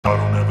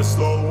never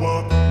slow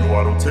up, no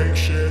I don't take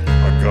shit.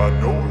 I got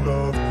no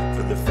love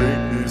for the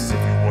fakeness.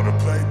 If you wanna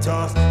play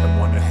tough and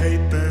wanna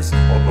hate this,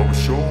 I'll always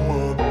show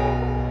up.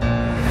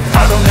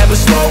 I don't ever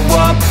slow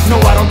up,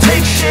 no I don't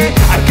take shit.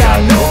 I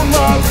got no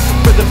love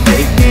for the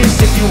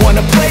fakeness. If you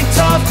wanna play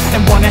tough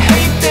and wanna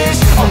hate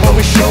this, I'll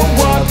always show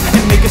up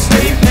and make a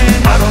statement.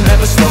 I don't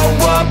ever slow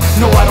up,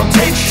 no I don't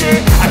take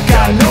shit. I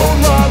got no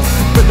love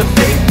for the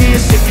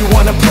fakeness. If you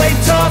wanna play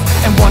tough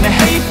and wanna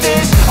hate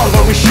this, I'll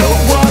always show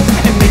up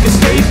and make a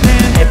statement.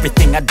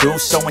 Everything I do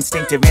so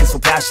instinctive and so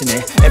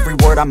passionate. Every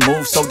word I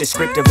move so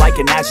descriptive like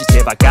an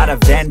adjective. I got a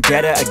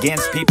vendetta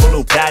against people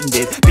who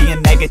patented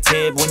being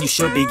negative when you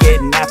should be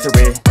getting after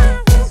it.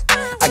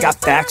 I got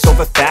facts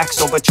over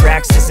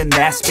tracks, this and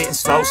that. Spitting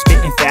slow,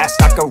 spitting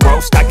fast. I could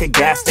roast, I could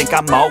gas. Think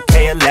I'm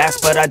okay at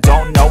last, but I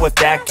don't know if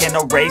that can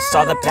erase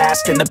all the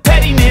past. And the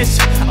pettiness,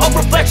 a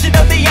reflection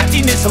of the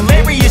emptiness.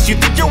 Hilarious, you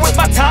think you're worth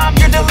my time,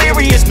 you're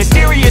delirious.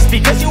 Mysterious,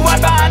 because you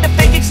hide behind a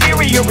fake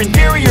exterior.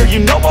 Inferior, you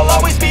know I'll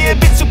always be a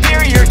bit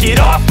superior. Get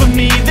off of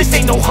me, this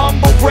ain't no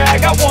humble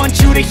brag. I want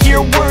you to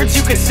hear words,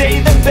 you can say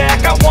them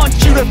back. I want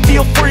you to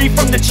feel free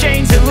from the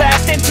chains at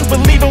last, and to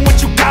believe in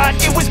what you got,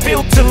 it was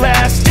built to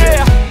last,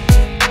 yeah.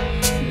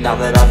 Now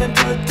that I've been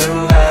put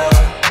through hell,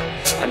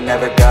 I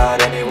never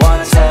got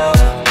anyone's help.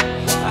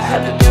 I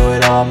had to do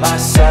it all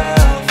myself.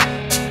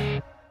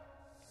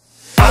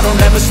 I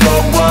don't ever slow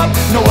up,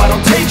 no I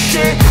don't take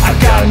shit. I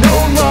got no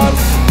love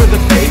for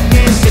the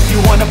fakeness. If you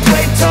wanna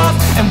play tough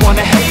and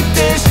wanna hate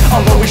this,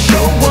 I'll always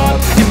show up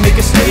and make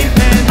a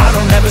statement. I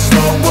don't ever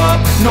slow up,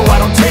 no I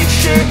don't take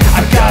shit.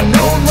 I got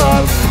no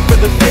love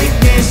for the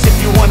fakeness. If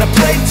you wanna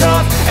play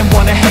tough and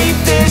wanna hate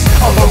this,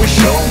 I'll always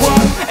show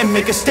up and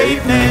make a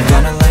statement.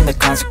 Gonna learn the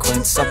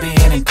consequence of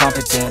being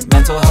incompetent.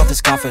 Mental health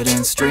is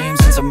confidence, dreams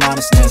and some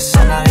honestness.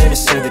 I'm not here to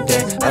save the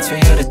day, that's for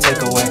you to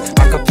take away.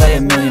 I could play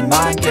a million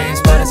mind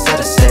games, but instead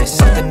I say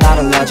something not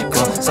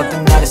illogical,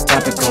 something that is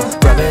topical.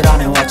 Rub it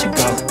on and watch it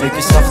go, make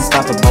yourself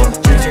unstoppable.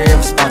 Dreams are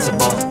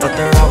irresponsible, but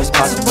they're always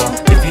possible.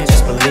 If you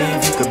just believe,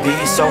 you could be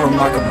so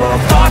remarkable.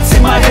 Thoughts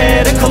in my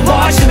head, a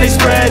collage and they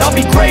spread. I'll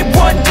be great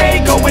one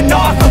day, going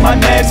off of my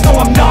meds. No,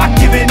 I'm not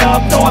giving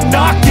up, no, I'm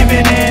not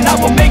giving in. I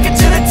will make it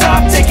to the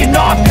top, taking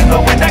off in the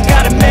wind. I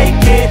gotta make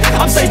it,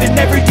 I'm saving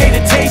every day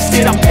to taste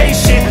it. I'm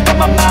patient,